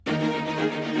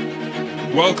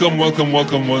Welcome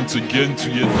once again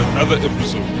to yet another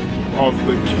episode of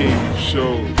The King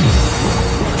Show.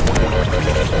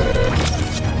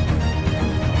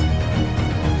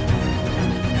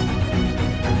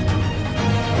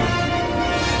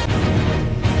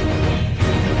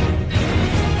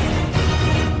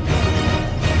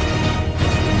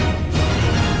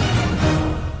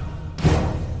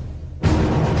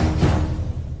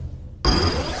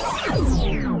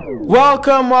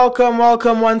 Welcome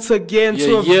once again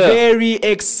to a very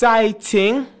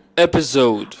exciting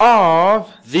episode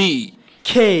of The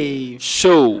Cave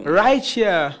Show right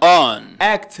here on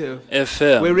Active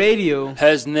FM, where radio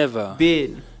has never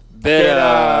been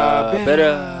better.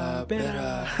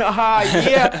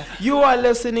 Yeah, you are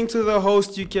listening to the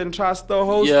host you can trust, the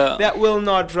host that will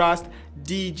not rust,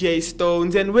 DJ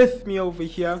Stones, and with me over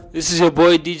here, this is your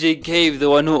boy DJ Cave, the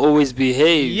one who always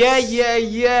behaves.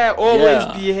 Always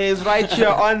behaves right here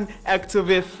on Active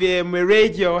FM, where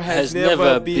radio has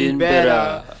never been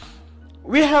better.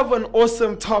 We have an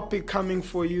awesome topic coming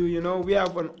for you, we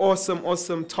have an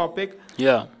awesome topic.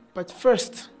 Yeah. But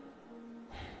first,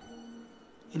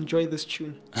 enjoy this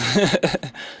tune.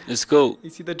 Let's go. You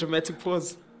see the dramatic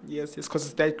pause? Yes, because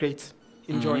it's that great.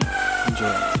 Enjoy.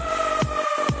 Enjoy.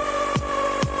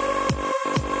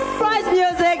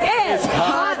 Music is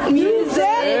hot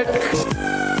music.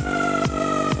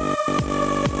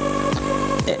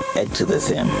 Active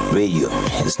FM radio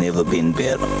has never been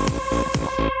better.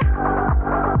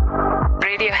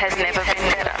 Radio has never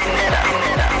been better.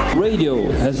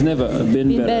 Radio has never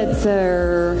been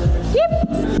better.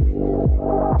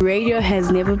 Yep. Radio has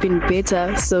never been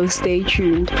better, so stay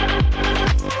tuned.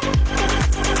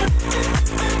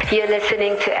 You're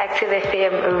listening to Active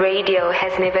FM. Radio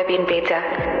has never been better.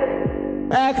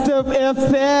 Active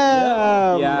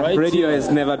FM. Yeah, right. Radio has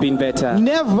never been better.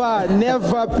 Never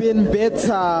been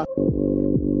better.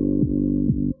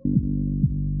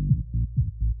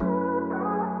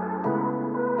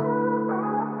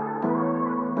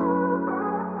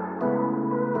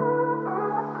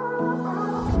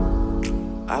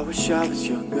 I wish I was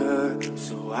younger,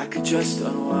 so I could just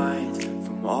unwind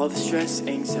from all the stress,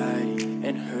 anxiety,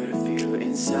 and hurt I feel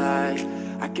inside.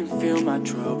 I can feel my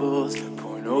troubles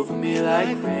pouring over me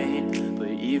like rain, but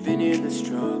even in the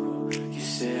struggle, you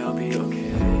say I'll be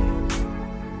okay.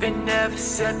 They never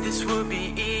said this would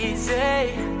be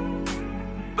easy,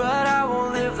 but I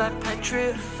won't live life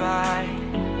petrified.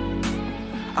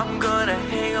 I'm gonna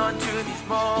hang on to these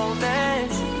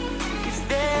moments, 'cause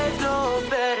there's no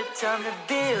better time to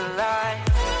be alive.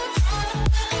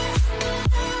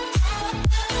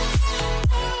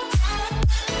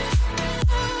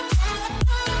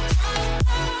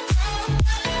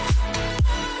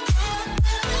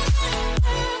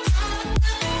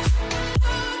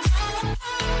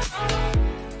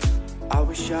 I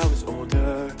wish I was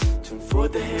older, to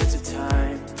afford the hands of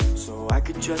time, so I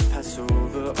could just pass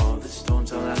over all the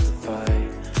storms I'll have to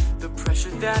fight. The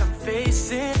pressure that I'm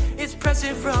facing is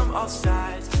pressing from all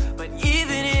sides, but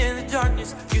even in the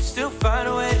darkness, you still find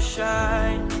a way to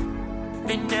shine.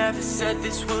 They never said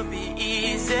this would be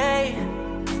easy,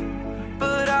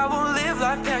 but I won't live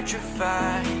life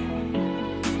petrified.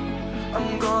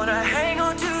 I'm gonna hang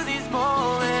on to these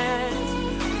moments,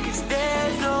 'cause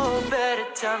there's no better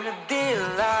time to be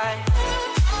alive.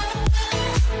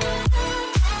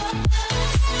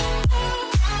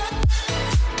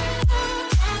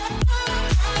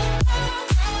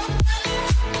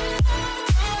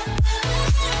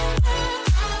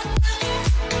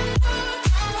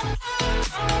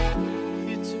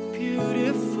 It's a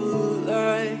beautiful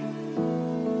life.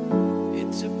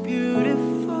 It's a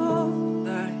beautiful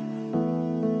life.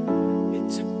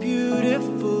 It's a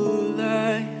beautiful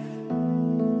life.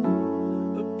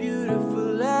 A beautiful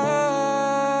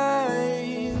life.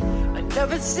 I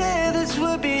never said this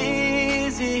would be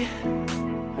easy,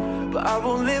 but I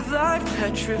won't live life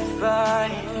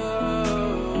petrified.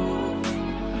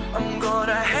 I'm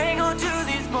gonna hang on to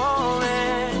these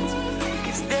moments,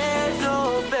 'cause there's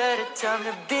no better time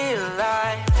to be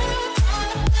alive.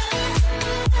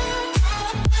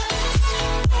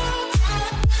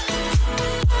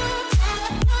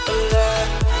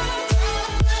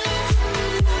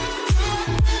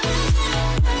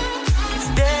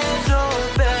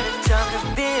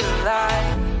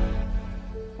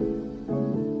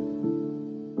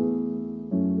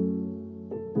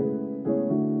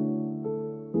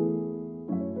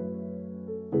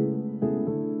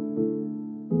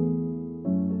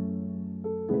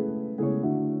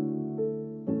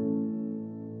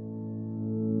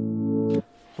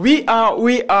 We are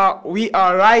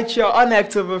right here on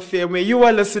Active FM where you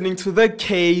are listening to the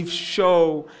Cave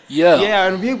Show. Yeah,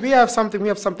 and we have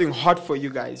something hot for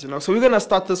you guys, you know. So we're gonna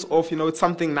start this off, you know, with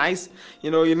something nice. You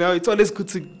know, it's always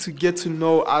good to get to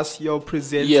know us, your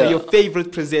presenter, your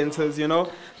favorite presenters, you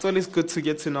know. It's always good to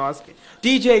get to know us.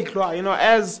 DJ Kla, you know,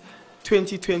 as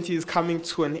 2020 is coming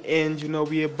to an end, you know,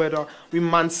 we're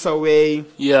months away.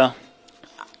 Yeah.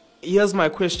 Here's my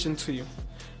question to you.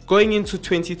 Going into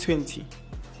 2020,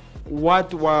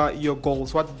 what were your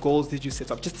goals? What goals did you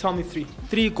set up? Just tell me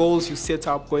three goals you set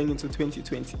up going into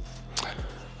 2020.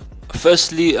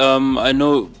 Firstly, I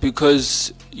know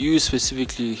because you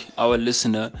specifically, our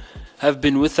listener, have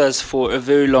been with us for a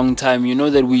very long time. You know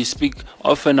that we speak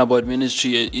often about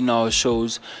ministry in our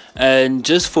shows. And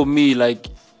just for me, like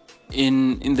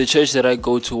in the church that I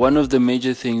go to, one of the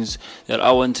major things that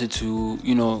I wanted to,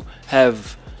 you know,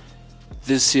 have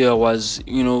this year was,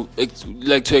 you know,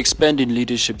 like to expand in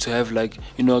leadership, to have like,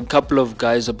 you know, a bunch of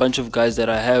guys that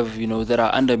I have, you know, that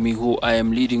are under me who I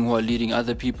am leading, who are leading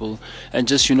other people, and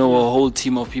just, you know, a whole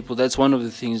team of people. That's one of the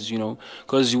things, you know,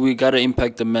 because we got to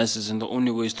impact the masses, and the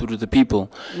only way is through the people.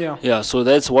 Yeah, so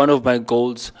that's one of my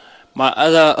goals. One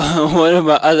of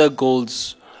my other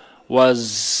goals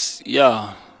was,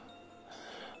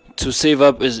 to save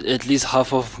up at least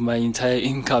half of my entire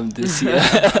income this year.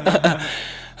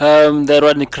 That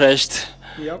one crashed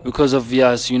because of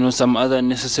you know, some other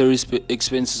unnecessary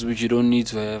expenses which you don't need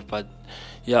to have. But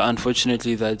yeah,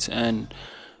 unfortunately that. And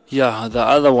yeah, the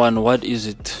other one, what is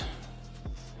it?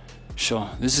 Sure,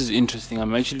 this is interesting.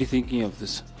 I'm actually thinking of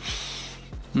this.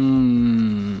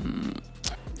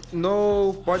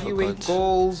 No body weight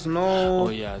goals. No. Oh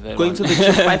yeah, going to the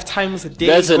gym 5 times a day.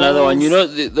 That's goals. Another one. You know,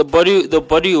 the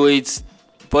body weight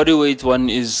one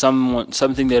is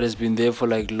something that has been there for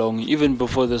like long, even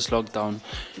before this lockdown.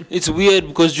 It's weird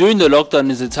because during the lockdown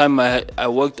is the time I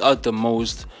worked out the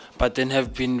most, but then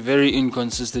have been very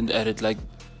inconsistent at it. Like,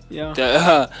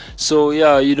 so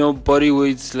yeah, you know, body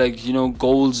weights, like, you know,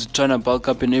 goals, trying to bulk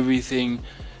up and everything.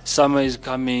 Summer is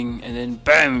coming, and then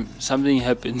bam, something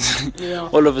happens.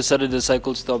 All of a sudden the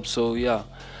cycle stops. So yeah,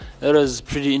 that was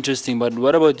pretty interesting. But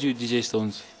what about you, DJ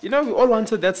Stones? You know, we all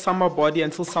wanted that summer body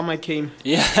until summer came.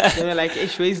 Yeah. You know, like,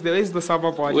 where's the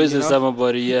summer body? Where's the summer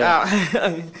body?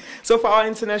 Yeah. So for our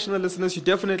international listeners, you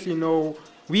definitely know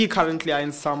we currently are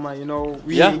in summer. You know,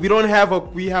 we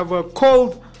have a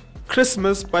cold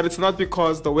Christmas, but it's not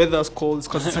because the weather's cold, it's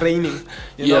because it's raining.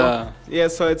 You know? Yeah,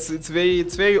 so it's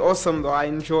very awesome though. I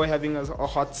enjoy having a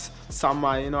hot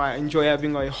summer, you know. I enjoy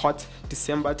having a hot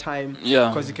December time,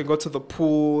 because you can go to the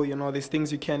pool, you know. There's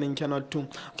things you can and cannot do.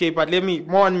 Okay, but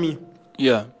more on me.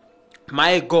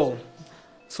 My goal.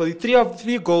 So the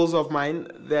three goals of mine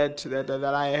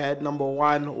that I had. Number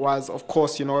one was, of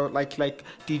course, you know, like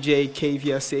DJ Cave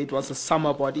here said, was a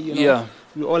summer body. You know,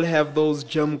 we all have those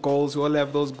gym goals. We all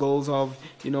have those goals of,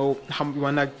 you know, how we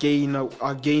wanna gain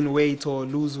weight or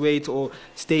lose weight or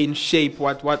stay in shape,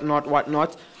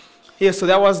 whatnot. Yeah, so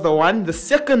that was the one. The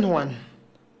second one,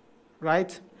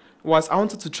 right, was I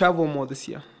wanted to travel more this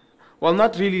year. Well,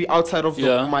 not really outside of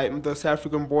the South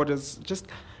African borders, just,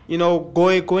 you know,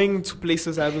 going to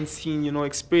places I haven't seen, you know,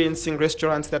 experiencing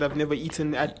restaurants that I've never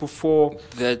eaten at before.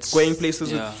 Going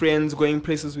places with friends, going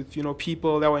places with, you know,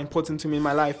 people that were important to me in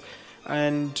my life.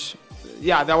 And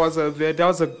yeah, that was a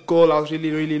goal I was really,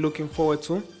 really looking forward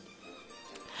to.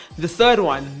 The third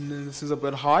one, this is a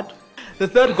bit hard. The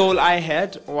third goal I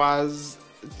had was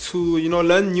to, you know,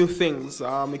 learn new things,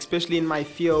 especially in my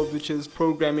field, which is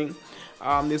programming.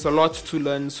 There's a lot to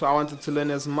learn, so I wanted to learn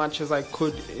as much as I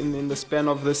could in the span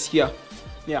of this year.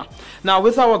 Yeah. Now,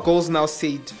 with our goals now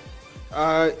set,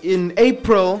 in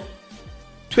April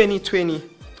 2020,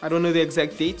 I don't know the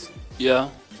exact date.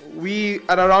 We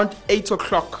at around 8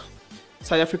 o'clock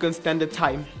South African Standard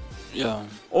Time.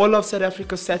 All of South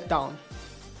Africa sat down,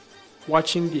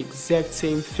 watching the exact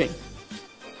same thing.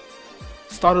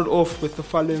 Started off with the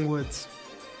following words: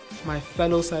 "My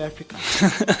fellow South Africans."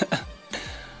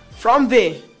 From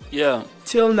there,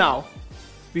 till now,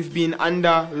 we've been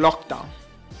under lockdown.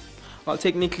 Well,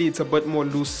 technically, it's a bit more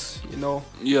loose, you know.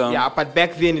 But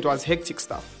back then, it was hectic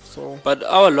stuff. So. But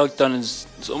our lockdown is,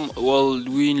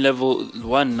 we're in level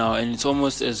 1 now, and it's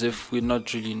almost as if we're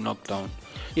not really in lockdown.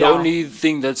 The only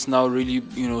thing that's now really,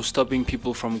 you know, stopping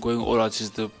people from going all out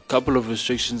is the couple of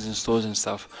restrictions in stores and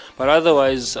stuff. But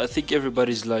otherwise, I think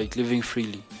everybody's like living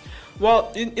freely. Well,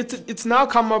 it's now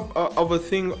come up of a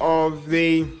thing of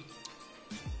I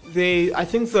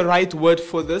think the right word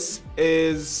for this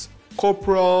is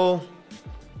corporal,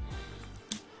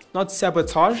 not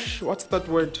sabotage. What's that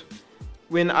word?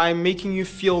 When I'm making you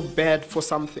feel bad for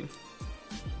something.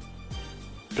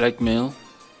 Blackmail.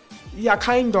 Yeah,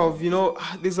 kind of.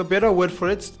 There's a better word for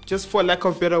it. Just for lack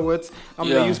of better words, I'm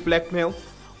gonna use blackmail,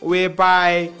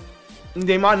 whereby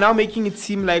they are now making it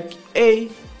seem like, hey,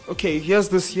 okay, here's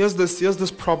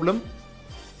this problem,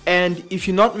 and if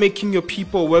you're not making your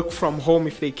people work from home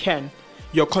if they can,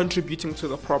 you're contributing to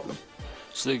the problem.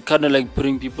 So they're kind of like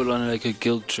putting people on like a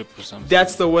guilt trip or something.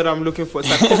 That's the word I'm looking for. It's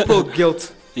like corporal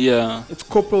guilt. Yeah. It's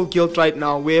corporal guilt right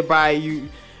now, whereby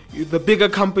the bigger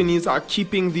companies are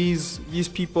keeping these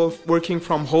people working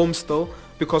from home still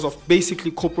because of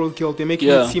basically corporal guilt. They're making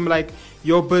it seem like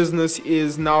your business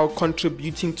is now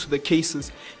contributing to the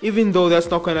cases, even though that's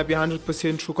not going to be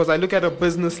 100% true. Because I look at a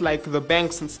business like the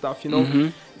banks and stuff,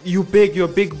 you're a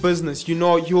big business,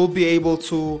 you'll be able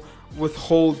to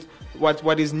withhold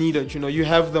what is needed. You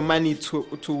have the money to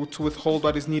withhold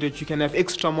what is needed. You can have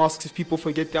extra masks if people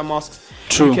forget their masks.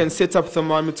 True. You can set up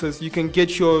thermometers. You can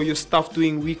get your staff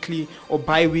doing weekly or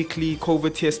bi-weekly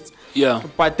COVID tests. Yeah.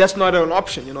 But that's not an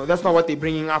option. That's not what they're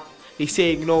bringing up. They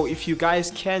say, if you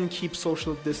guys can keep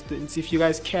social distance, if you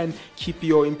guys can keep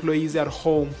your employees at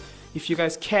home, if you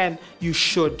guys can, you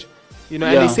should. And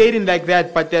they say it in like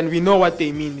that, but then we know what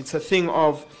they mean. It's a thing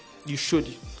of you should.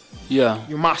 Yeah.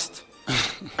 You must.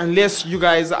 Unless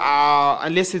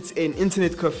it's an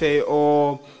internet cafe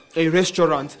or a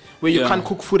restaurant where you can't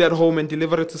cook food at home and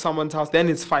deliver it to someone's house, then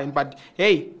it's fine. But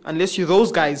hey, unless you're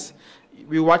those guys,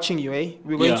 we're watching you,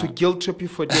 We're going to guilt trip you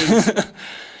for days.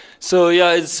 So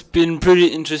it's been pretty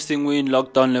interesting. We're in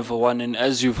lockdown level 1, and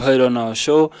as you've heard on our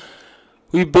show,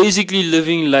 we're basically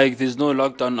living like there's no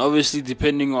lockdown. Obviously,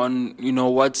 depending on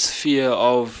what sphere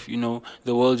of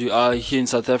the world you are. Here in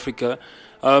South Africa,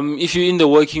 if you're in the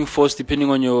working force,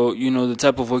 depending on your the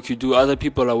type of work you do, other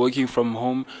people are working from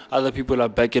home, other people are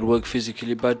back at work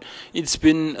physically. But it's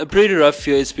been a pretty rough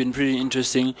year. It's been pretty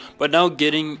interesting. But now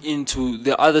getting into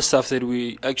the other stuff that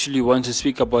we actually want to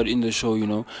speak about in the show,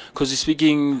 because we're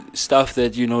speaking stuff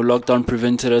that lockdown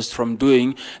prevented us from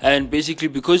doing. And basically,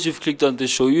 because you've clicked on the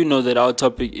show, you know that our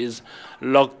topic is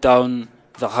lockdown,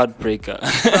 the heartbreaker.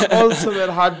 Ultimate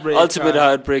heartbreaker. Ultimate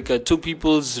heartbreaker. Two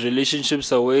people's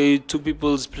relationships away, two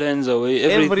people's plans away,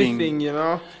 everything.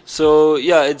 So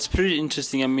it's pretty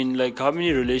interesting. I mean, like, how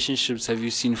many relationships have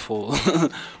you seen fall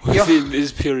within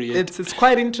this period? It's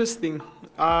quite interesting.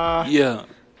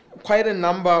 Quite a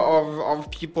number of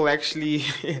people actually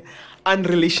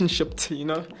unrelationshiped. You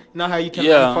know how you can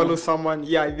unfollow someone.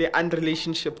 They're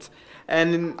unrelationshiped,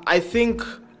 and I think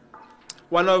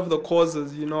one of the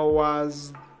causes,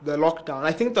 was the lockdown.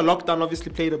 I think the lockdown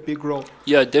obviously played a big role.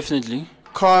 Yeah, definitely.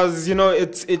 Because,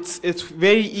 it's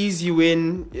very easy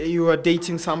when you are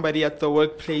dating somebody at the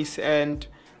workplace and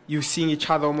you're seeing each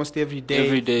other almost every day.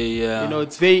 Every day, yeah.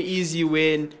 It's very easy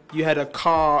when you had a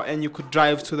car and you could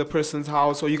drive to the person's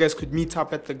house, or you guys could meet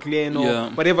up at the Glen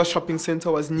or whatever shopping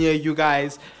center was near you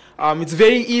guys. It's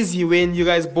very easy when you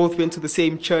guys both went to the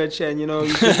same church and, you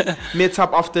just met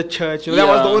up after church. That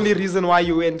was the only reason why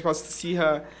you went, was to see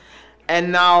her.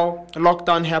 And now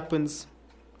lockdown happens.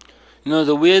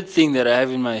 The weird thing that I have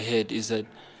in my head is that,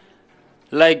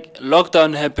 like,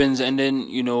 lockdown happens and then,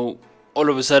 all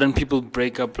of a sudden people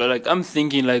break up. Like, I'm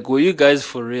thinking, like, were you guys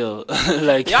for real?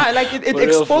 It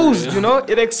exposed,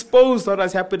 it exposed what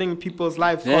was happening in people's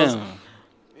lives.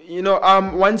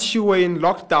 Once you were in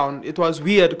lockdown, it was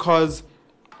weird because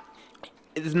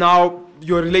it's now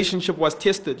your relationship was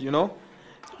tested. You're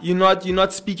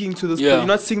not speaking to this. You're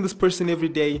not seeing this person every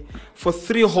day. For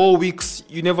 3 whole weeks,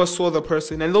 you never saw the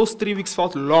person, and those 3 weeks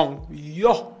felt long.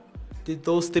 Did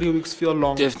those 3 weeks feel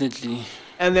long? Definitely.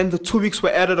 And then the 2 weeks were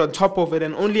added on top of it,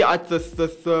 and only at the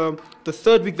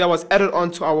third week that was added on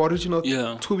to our original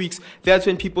 2 weeks, that's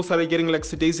when people started getting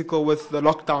lackadaisical with the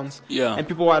lockdowns. And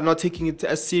people were not taking it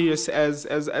as serious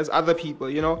as other people,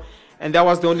 And that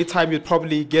was the only time you'd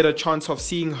probably get a chance of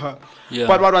seeing her.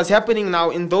 But what was happening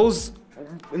now in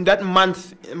that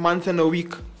month and a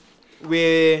week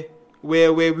where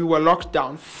we were locked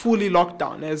down, fully locked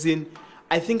down, as in,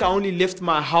 I think I only left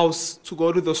my house to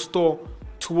go to the store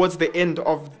towards the end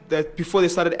of that, before they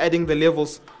started adding the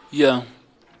levels.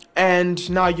 And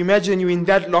now you imagine you're in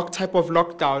that type of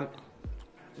lockdown.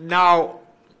 Now,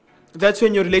 that's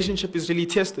when your relationship is really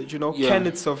tested, Can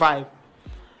it survive?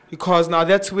 Because now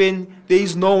that's when there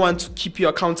is no one to keep you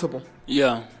accountable.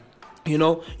 You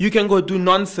can go do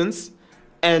nonsense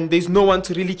and there's no one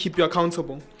to really keep you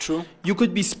accountable. True. You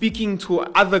could be speaking to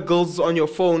other girls on your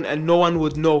phone and no one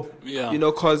would know.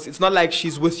 Because it's not like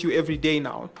she's with you every day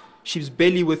now. She's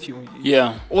barely with you.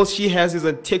 All she has is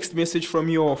a text message from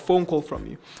you or a phone call from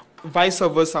you. Vice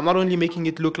versa. I'm not only making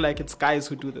it look like it's guys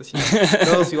who do this.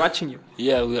 Girls, you're watching you.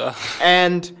 Yeah, we are.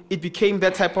 And it became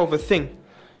that type of a thing.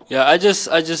 I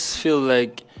just feel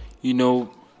like,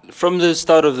 from the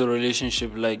start of the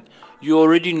relationship, like, you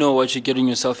already know what you're getting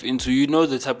yourself into. You know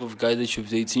the type of guy that you're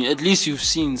dating. At least you've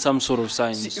seen some sort of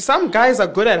signs. Some guys are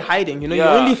good at hiding. You know, you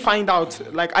only find out.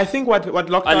 Like, I think what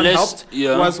lockdown helped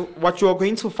was what you are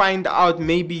going to find out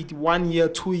maybe 1 year,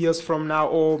 2 years from now,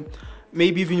 or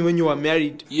maybe even when you are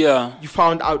married. Yeah. You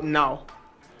found out now.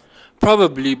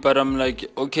 Probably, but I'm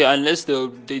like, okay, unless they were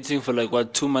dating for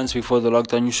 2 months before the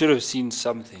lockdown, you should have seen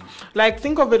something. Like,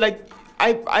 think of it like,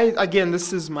 I again,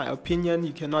 this is my opinion.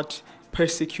 You cannot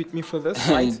persecute me for this,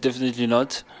 right? Definitely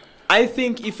not. I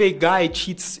think if a guy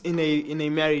cheats in a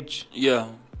marriage,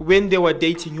 when they were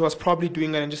dating, he was probably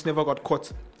doing it and just never got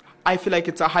caught. I feel like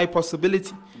it's a high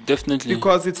possibility. Definitely.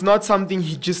 Because it's not something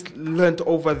he just learned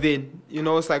over then. You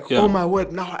know, it's like, oh my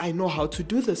word, now I know how to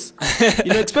do this.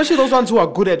 You know, especially those ones who are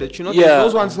good at it. You know,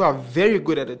 those ones who are very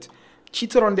good at it.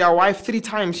 Cheated on their wife 3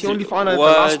 times. He only found out the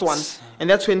last one. And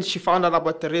that's when she found out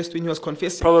about the rest when he was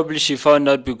confessing. Probably she found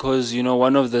out because, you know,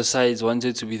 one of the sides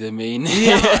wanted to be the main.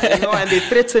 Yeah, you know, and they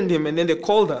threatened him and then they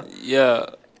called her. Yeah.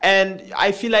 And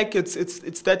I feel like it's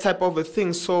that type of a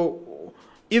thing. So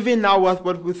even now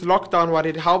with lockdown, what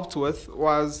it helped with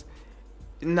was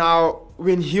now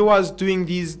when he was doing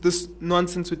this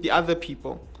nonsense with the other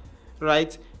people,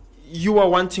 right? You are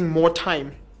wanting more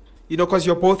time, you know, because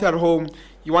you're both at home.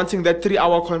 You're wanting that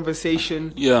 3-hour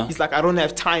conversation. Yeah. He's like, I don't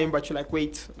have time, but you're like,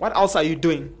 wait, what else are you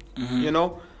doing? Mm-hmm. You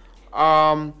know?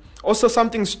 Also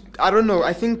something, I don't know,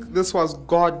 I think this was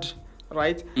God,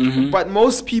 right? Mm-hmm. But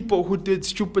most people who did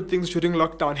stupid things during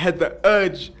lockdown had the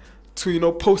urge to, you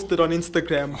know, post it on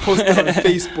Instagram, post it on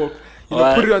Facebook, you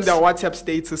know, put it on their WhatsApp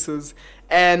statuses.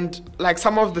 And like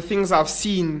some of the things I've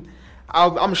seen,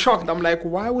 I'm shocked. I'm like,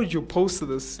 why would you post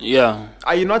this? Yeah.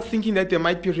 Are you not thinking that there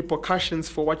might be repercussions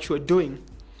for what you're doing?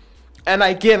 And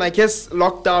again, I guess the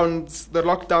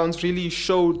lockdowns really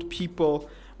showed people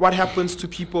what happens to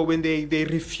people when they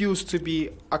refuse to be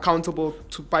accountable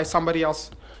by somebody else.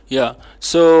 Yeah.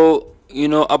 So, you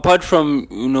know, apart from,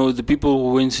 you know, the people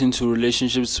who went into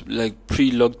relationships like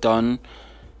pre-lockdown,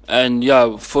 and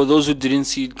for those who didn't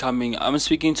see it coming, I'm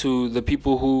speaking to the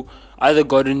people who either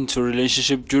got into a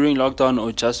relationship during lockdown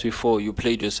or just before. You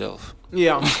played yourself.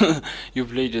 Yeah. You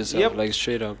played yourself, like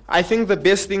straight up. I think the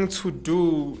best thing to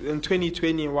do in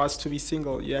 2020 was to be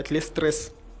single. You had less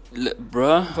stress.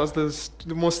 Bruh. It was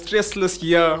the most stressless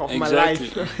year of my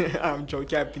life. I'm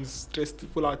joking. I've been stressed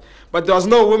full out. But there was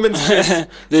no women's stress.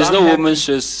 There's no women's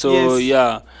stress. So,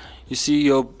 you see,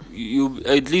 you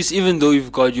at least, even though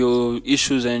you've got your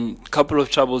issues and a couple of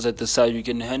troubles at the side, you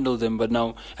can handle them. But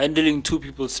now, handling 2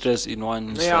 people's stress in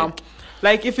one.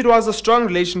 Like if it was a strong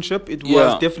relationship, it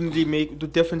was definitely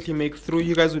make through.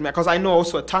 You guys would make, because I know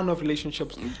also a ton of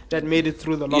relationships that made it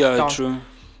through the lockdown. Yeah, true.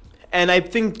 And I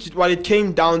think what it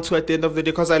came down to at the end of the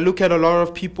day, because I look at a lot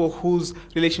of people whose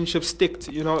relationships sticked,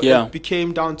 you know, it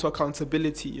became down to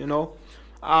accountability, you know.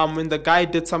 When the guy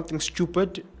did something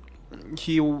stupid,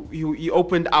 he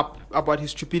opened up about his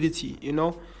stupidity, you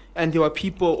know. And there were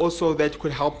people also that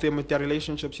could help them with their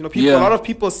relationships. You know, a lot of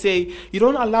people say you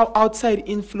don't allow outside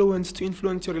influence to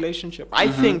influence your relationship.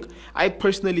 I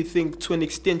personally think to an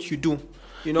extent you do,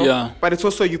 you know. Yeah. But it's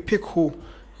also you pick who.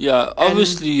 Yeah,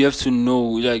 obviously you have to know,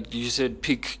 like you said,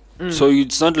 pick. So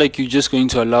it's not like you're just going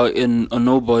to allow in a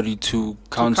nobody to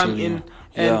counsel come in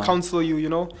and counsel you, you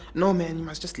know. No, man, you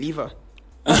must just leave her.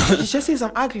 She just says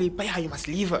I'm ugly, but you must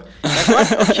leave her. Like,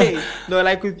 what? Okay. No,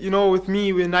 like with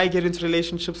me, when I get into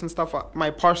relationships and stuff, my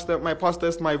pastor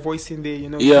is my voice in there, you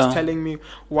know, just telling me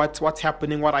what's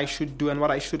happening, what I should do and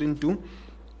what I shouldn't do.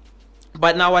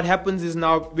 But now what happens is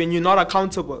now when you're not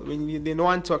accountable, when they don't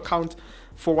want to account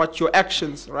for what your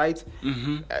actions, right?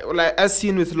 Mm-hmm. Like as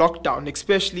seen with lockdown,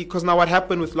 especially because now what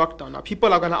happened with lockdown? Now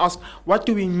people are going to ask, what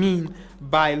do we mean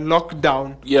by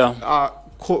lockdown?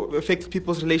 Affects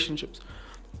people's relationships.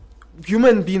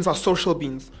 Human beings are social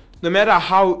beings. No matter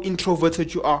how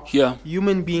introverted you are,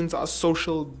 human beings are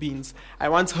social beings. I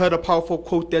once heard a powerful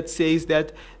quote that says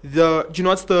that do you know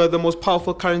what's the most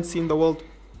powerful currency in the world?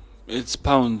 It's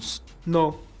pounds.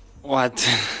 No. What?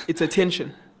 It's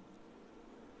attention.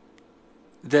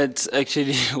 That's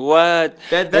actually what?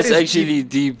 That's actually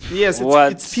deep. Yes,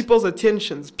 it's people's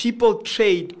attentions. People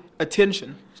trade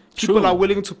attention. People are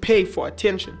willing to pay for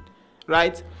attention,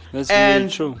 right? That's very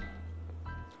true.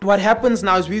 What happens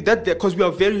now is because we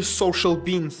are very social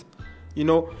beings, you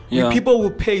know. People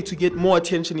will pay to get more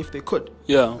attention if they could.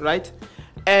 Yeah. Right?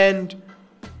 And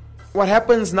what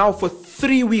happens now for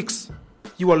 3 weeks,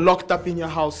 you are locked up in your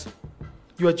house.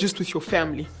 You are just with your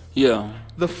family. Yeah.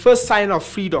 The first sign of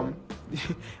freedom.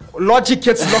 Logic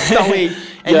gets locked away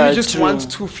and you just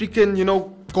want to freaking, you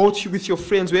know, go to with your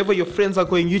friends, wherever your friends are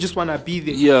going, you just want to be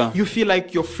there. Yeah. You feel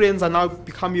like your friends are now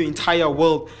become your entire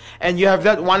world. And you have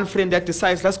that one friend that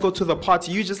decides, let's go to the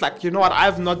party. You just like, you know what,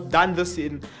 I've not done this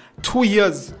in 2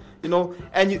 years. You know,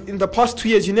 and in the past 2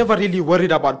 years, you never really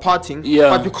worried about partying.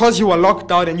 Yeah. But because you were locked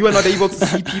down and you were not able to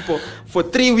see people for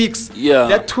 3 weeks,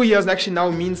 that 2 years actually now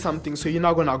means something. So you're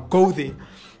now gonna go there,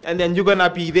 and then you're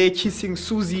gonna be there kissing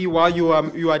Susie while you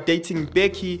are dating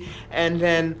Becky. And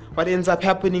then what ends up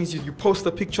happening is you post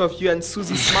a picture of you and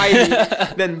Susie smiling.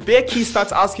 Then Becky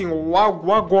starts asking,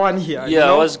 what go on here? Yeah, you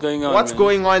know? What's going on? What's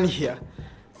going on here?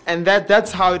 And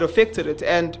that's how it affected it,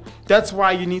 and that's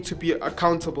why you need to be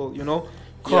accountable. You know.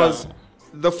 Because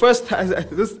the first time,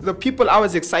 the people I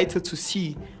was excited to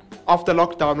see after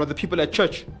lockdown were the people at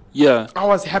church. Yeah. I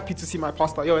was happy to see my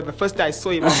pastor. The first day I saw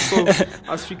him,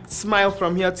 I was smile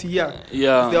from here to here.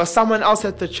 Yeah. There was someone else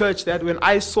at the church that when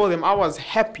I saw them, I was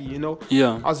happy, you know.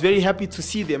 Yeah. I was very happy to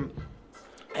see them.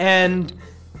 And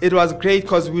it was great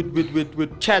because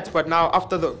we'd chat, but now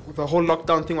after the whole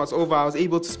lockdown thing was over, I was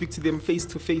able to speak to them face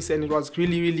to face, and it was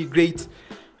really, really great.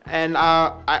 And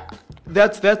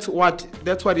that's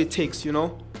what it takes, you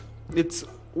know. It's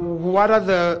what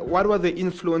were the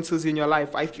influences in your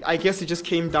life? I guess it just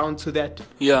came down to that.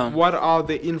 Yeah. What are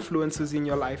the influences in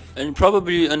your life? And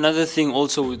probably another thing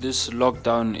also with this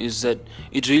lockdown is that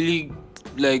it really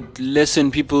lessen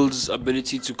people's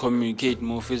ability to communicate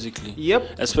more physically.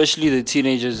 Yep. Especially the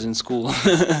teenagers in school.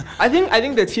 I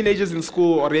think the teenagers in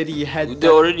school already had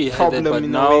that, but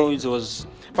now it was.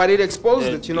 But it exposed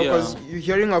it, you know, because you're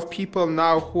hearing of people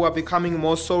now who are becoming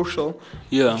more social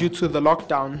due to the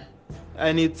lockdown,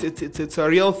 and it's a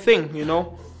real thing, you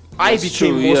know. I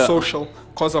became more social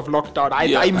because of lockdown.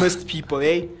 I missed people,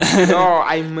 No,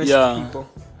 I missed people.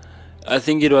 I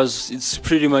think it's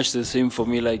pretty much the same for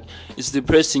me. Like, it's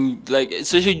depressing, like,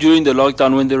 especially during the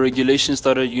lockdown when the regulations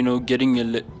started, you know, getting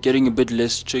a bit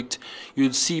less strict.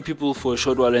 You'd see people for a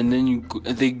short while and then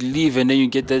they leave, and then you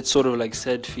get that sort of like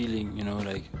sad feeling, you know,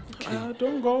 like, okay.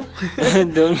 Don't go.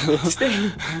 Don't go.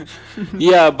 Stay.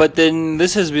 Yeah, but then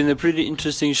this has been a pretty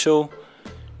interesting show.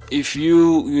 If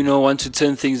you want to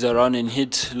turn things around and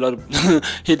hit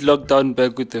lockdown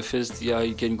back with the fist,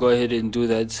 you can go ahead and do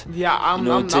that.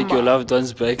 Yeah, take your loved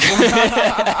ones back.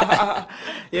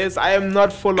 Yes, I am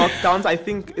not for lockdowns. I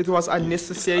think it was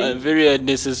unnecessary. Very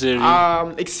unnecessary.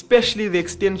 Especially the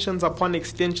extensions upon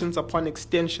extensions upon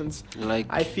extensions. Like,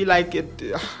 I feel like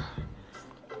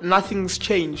nothing's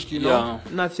changed. You know,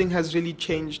 nothing has really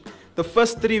changed. The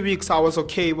first 3 weeks I was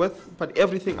okay with, but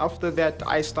everything after that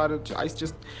I saw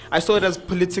it as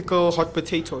political hot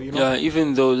potato, you know. Yeah,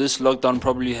 even though this lockdown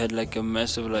probably had like a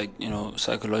massive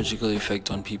psychological effect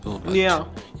on people. But yeah.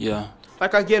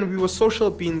 Like, again, we were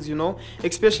social beings, you know,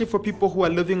 especially for people who are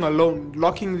living alone.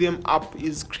 Locking them up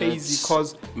is crazy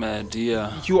because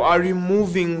you are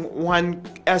removing one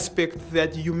aspect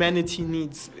that humanity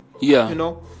needs. Yeah. You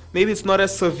know, maybe it's not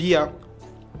as severe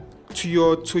to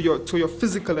your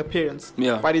physical appearance,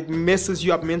 but it messes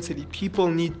you up mentally. People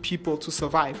need people to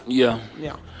survive. Yeah.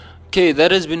 Okay,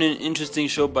 that has been an interesting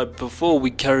show, but before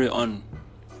we carry on,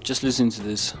 just listen to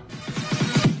this.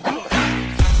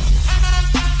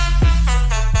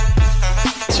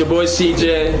 It's your boy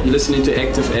CJ, you're listening to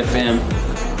Active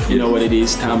FM. You know what it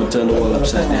is, time to turn the world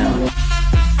upside down.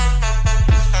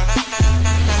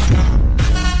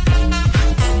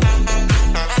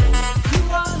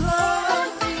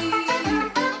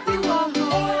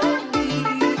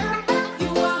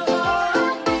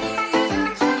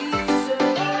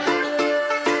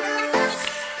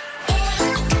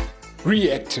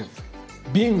 Reactive.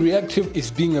 Being reactive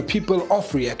is being a people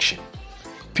of reaction,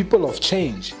 people of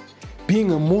change,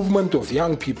 being a movement of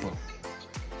young people.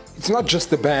 It's not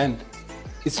just a band,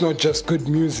 it's not just good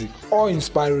music or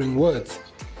inspiring words,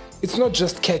 it's not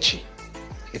just catchy,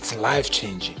 it's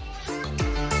life-changing.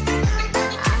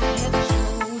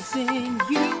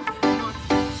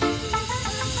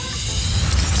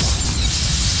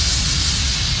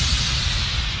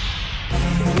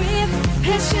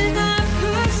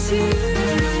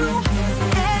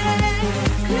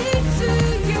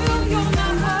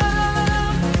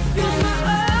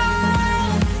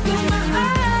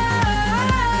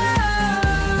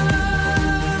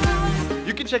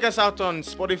 Check us out on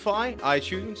Spotify,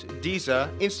 iTunes, Deezer,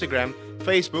 Instagram,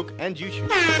 Facebook, and YouTube.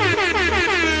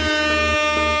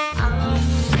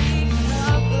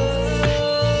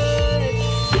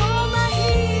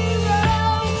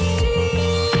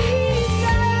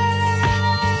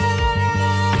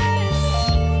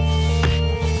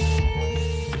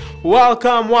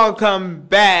 Welcome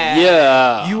back.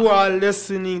 Yeah. You are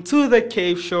listening to The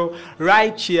Cave Show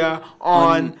right here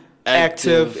on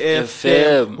Active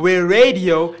FM, where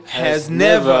radio has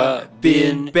never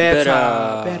been better.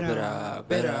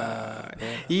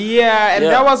 Yeah, and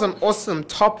that was an awesome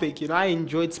topic. I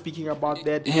enjoyed speaking about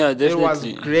that. Yeah, definitely. It was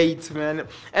great, man.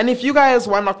 And if you guys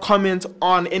want to comment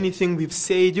on anything we've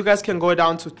said, you guys can go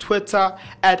down to Twitter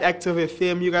at Active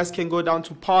FM. You guys can go down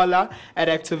to Paula at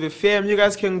Active FM. You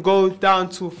guys can go down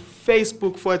to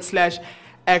Facebook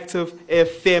 /Active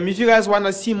FM. If you guys want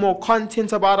to see more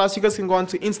content about us, you guys can go on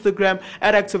to Instagram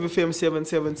at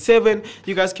ActiveFM777.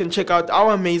 You guys can check out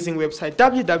our amazing website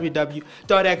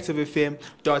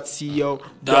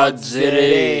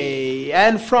www.activefm.co.za.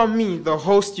 And from me, the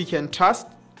host you can trust,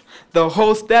 the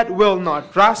host that will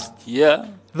not rust, the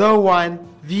one,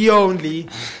 the only,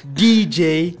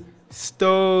 DJ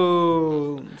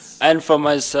Stones. And for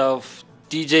myself,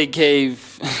 DJ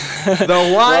Cave,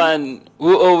 the one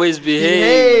who always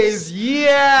behaves.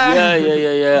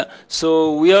 Yeah.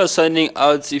 So we are signing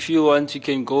out. If you want, you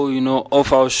can go,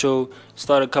 off our show,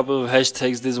 start a couple of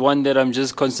hashtags. There's one that I'm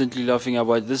just constantly laughing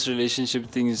about. This relationship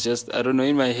thing is just, I don't know,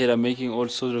 in my head I'm making all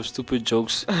sorts of stupid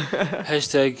jokes.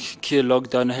 Hashtag kill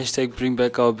lockdown, hashtag bring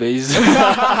back our base.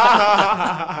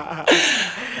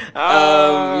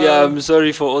 I'm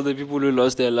sorry for all the people who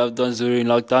lost their loved ones during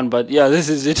lockdown, but yeah, this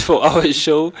is it for our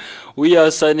show. We are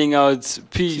signing out.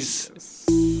 Peace.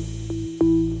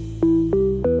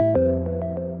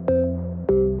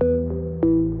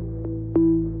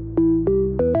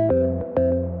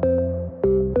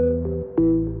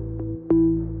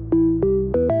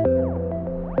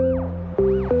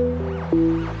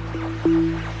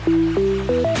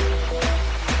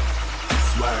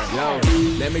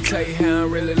 Let me tell you how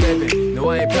I'm really living. No,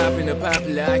 I ain't popping the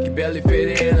popular. I can barely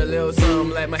fit in a little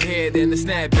something like my head in the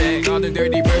snapback. All the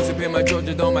dirty birds up in my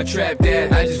Georgia on my trap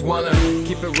dad. I just wanna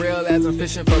keep it real as I'm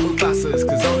fishing for Mufasas.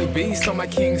 Cause only beasts on my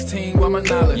king's team want my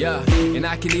knowledge. Yeah, and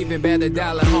I can even bet $1,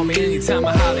 homie. Anytime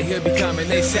I holler, he'll be coming.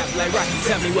 They sap like Rocky,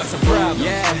 tell me what's the problem.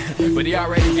 Yeah, but he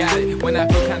already got it. When I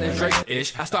feel kinda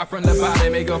Drake-ish, I start from the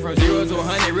bottom and go from 0 to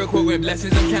 100 real quick with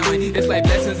blessings I'm counting. It's like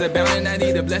blessings abounding, I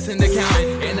need a blessing to count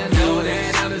it. And I know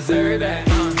that I deserve that,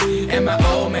 and my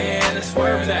old man is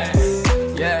swerve that.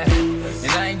 Yeah,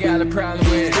 and I ain't got a problem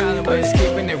with it, but just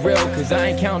keeping it real, cause I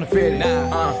ain't counterfeiting.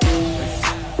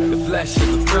 The flesh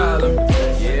is a problem.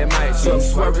 Yeah, it might be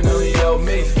swerving on the old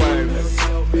me.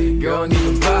 Girl, don't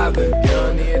even bother. Girl,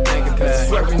 don't even think about it.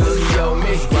 Swerving on the old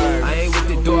me. I ain't with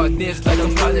the darkness like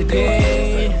I'm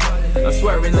Paladin. I'm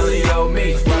swerving on the old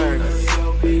me.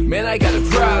 Man, I got a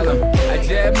problem. I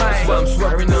just might. So I'm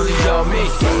swerving on the old me.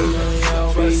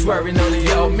 Swerving on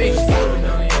the old me.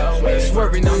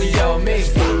 Swerving on the old me.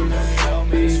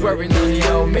 Swerving on the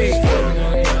old me.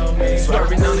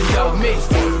 Swerving on the old me.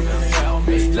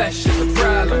 Flesh is a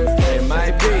problem. It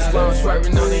might be. So I'm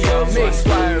swerving on the old me.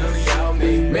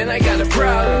 Man, I got a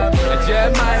problem. I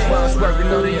just might. So I'm swerving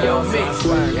on the old me.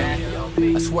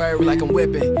 I swear like I'm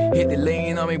whipping. Hit the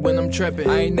lean on me when I'm tripping.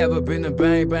 I ain't never been a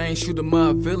bang, shoot 'em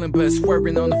up villain. But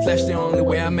swerving on the flesh, the only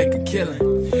way I make a killing.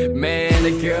 Man,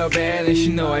 the girl bad and she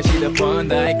know I cheat up on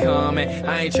the icon, man.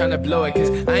 I ain't tryna blow it,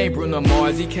 cause I ain't Bruno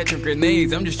Mars. He catching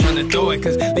grenades, I'm just tryna throw it.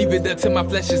 Cause leave it up to my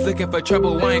flesh is looking for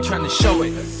trouble, I ain't tryna show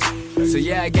it. So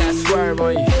yeah, I got swerve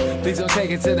on you. Please don't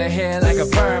take it to the head like a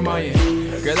perm on you.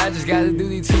 Girl, I just gotta do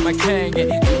these to my king,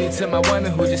 and do these to my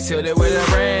woman who just sealed it with a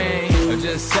ring. I'm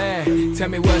just saying, tell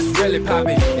me what's really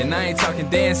poppin'. And I ain't talking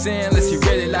dancing unless you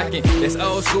really like it. That's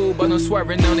old school, but I'm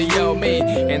swerving on the old me.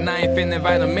 And I ain't finna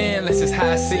invite them in unless it's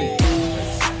high C.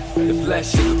 The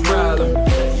flesh is a problem.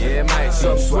 Yeah, it might.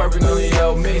 So I'm swerving on the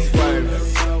old me.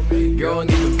 Girl, don't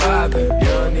even bother. Girl,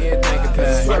 don't even think about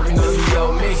it. Swerving on the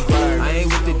old me. I ain't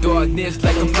with the darkness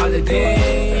like I'm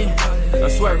Paladin. I'm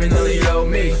swerving on the old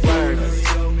me.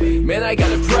 Man, I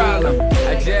got a problem.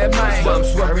 I just might. So I'm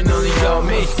swerving on the old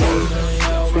me.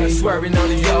 Swerving on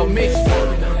the old me.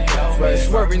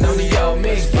 Swerving on the old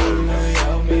me.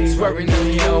 Swerving on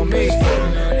the old me.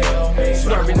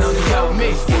 Swerving on the old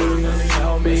me.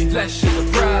 Flesh is a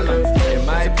problem. It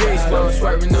might be. So I'm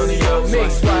swerving on the old me.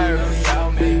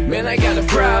 Man, I got a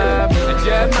problem. I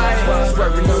just might.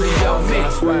 Swerving on the old me.